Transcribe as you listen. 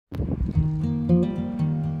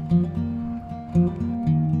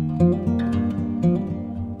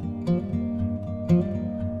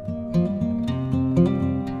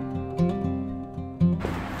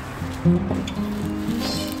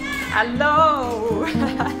Hello!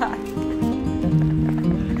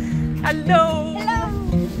 Hello! Hello!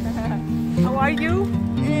 How are you?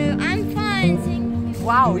 I'm fine, thank you.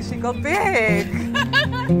 Wow, she got big!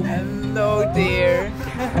 Hello, dear!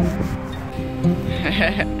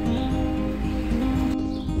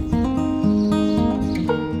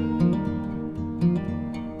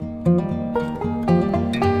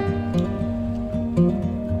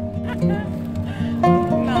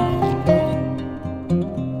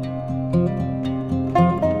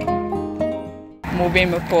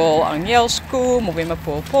 Mówimy po angielsku, mówimy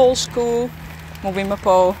po polsku, mówimy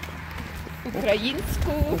po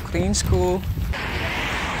ukraińsku.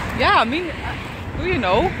 Ja, do you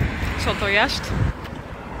know, co to jest?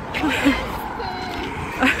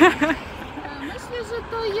 Myślę, że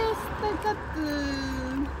to jest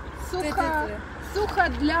taka sucha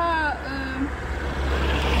dla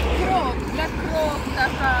krok,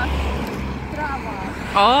 taka trawa.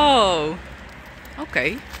 Oh,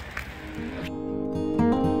 okay.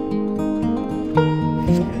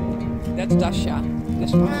 That's Dasha.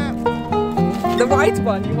 This one. The white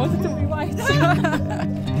one. You wanted to be white.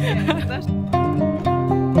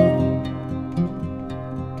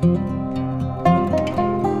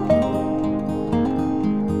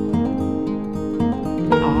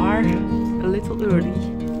 Are a little early.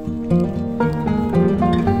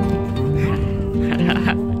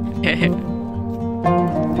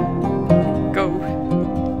 Go.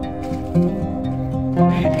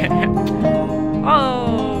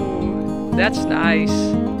 Oh, that's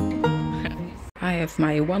nice. I have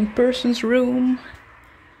my one-person's room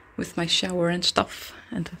with my shower and stuff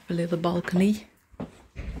and a little balcony.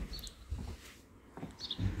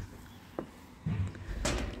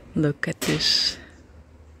 Look at this.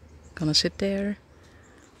 Gonna sit there.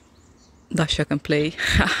 Dasha can play.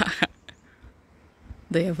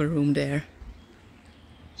 They have a room there.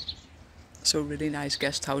 So really nice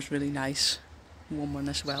guest house, really nice woman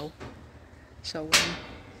as well. So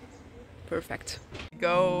perfect.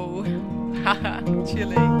 Go.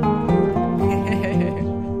 Chilling.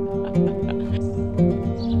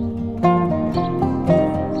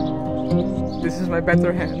 This is my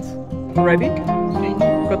better hand. Ready?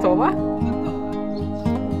 Gotowa?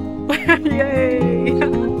 Yay!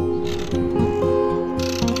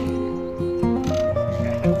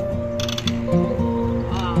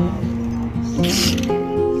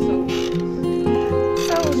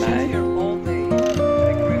 So nice. Here all day.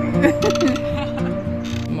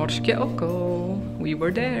 Morskie oko. We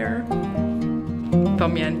were there.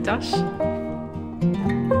 Pamiętasz?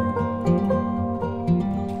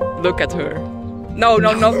 Look at her. No,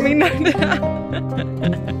 not me.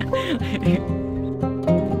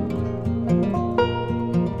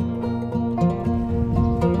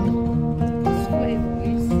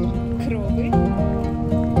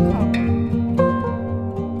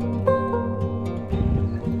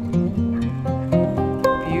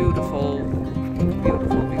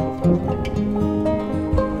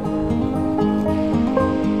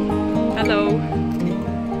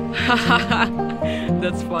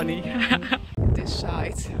 That's funny. This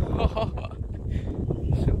side.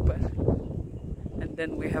 Super. And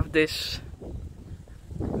then we have this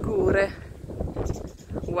góry.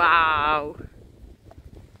 Wow.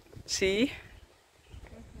 See?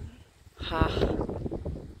 Ha.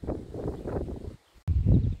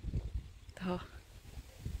 Oh.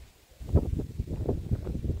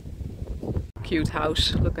 Cute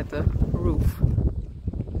house. Look at the roof.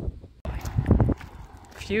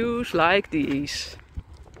 Views like these.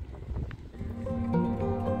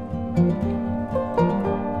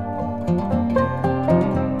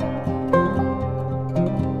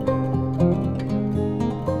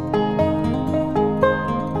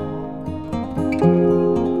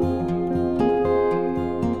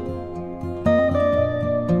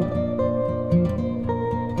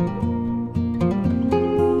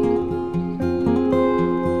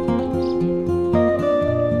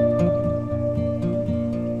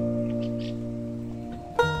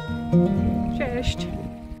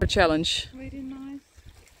 A challenge. Very nice.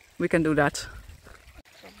 We can do that.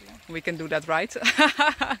 We can do that, right?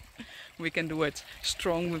 We can do it.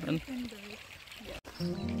 Strong women.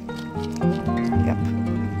 Yep.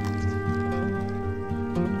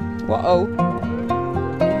 Whoa.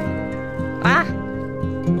 Ah!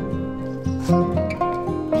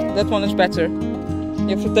 That one is better.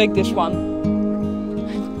 You have to take this one.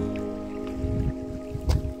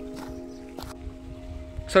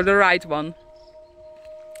 So the right one.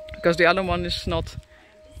 Because the other one is not.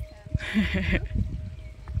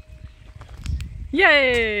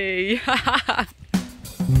 Yay!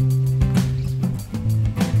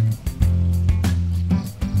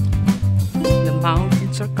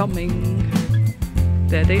 mountains are coming.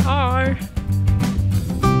 There they are.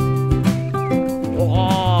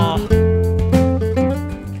 Oh.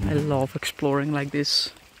 I love exploring like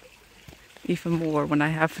this. Even more when I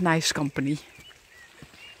have nice company.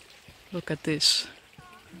 Look at this.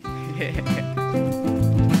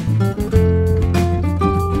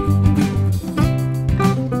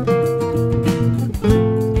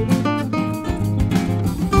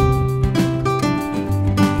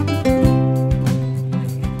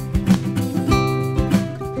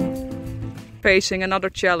 Facing another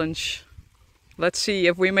challenge. Let's see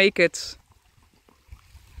if we make it.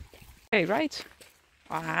 Hey, right?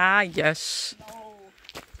 Ah, yes.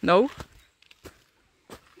 No?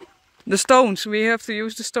 The stones. We have to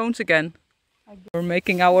use the stones again. We're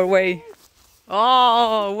making our way.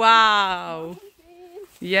 Oh, wow.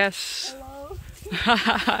 Yes.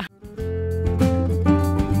 Hello.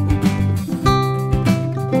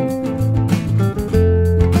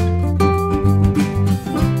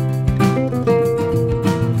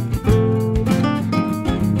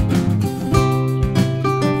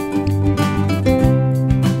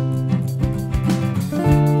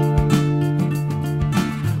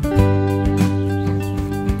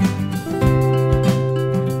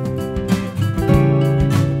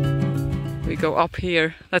 Go up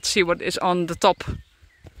here. Let's see what is on the top.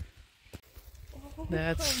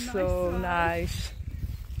 That's so nice.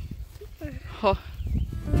 Oh.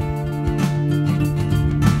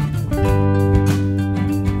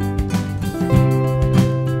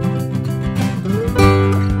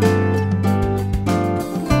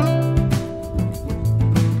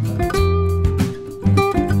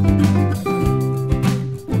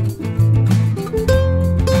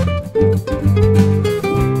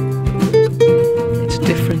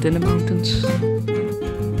 In the mountains.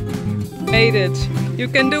 Made it! You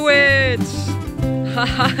can do it!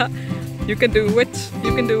 You can do it!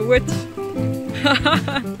 You can do it!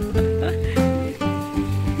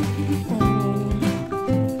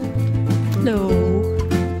 Hello!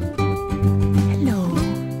 Hello!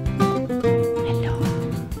 Hello!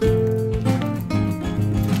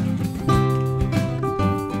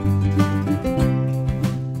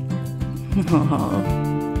 Oh.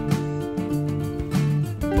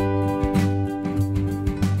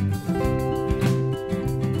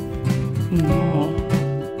 No.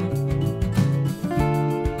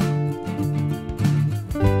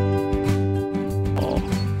 Oh.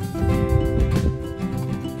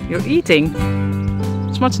 You're eating?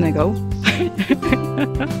 Smacznego.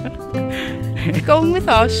 Going with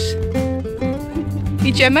us?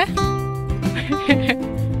 Idziemy?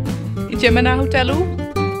 Idziemy na hotelu?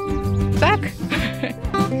 Tak?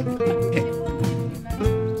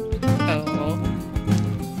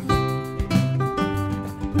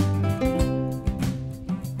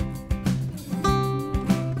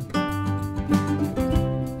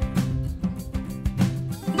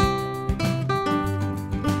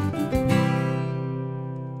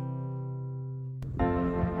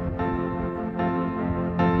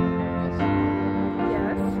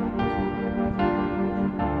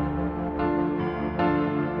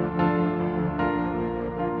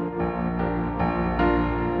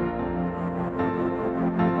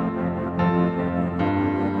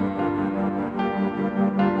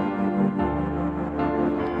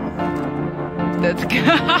 That's good.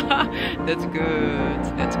 That's good.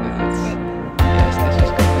 That's good. Yes, this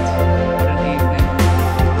is good.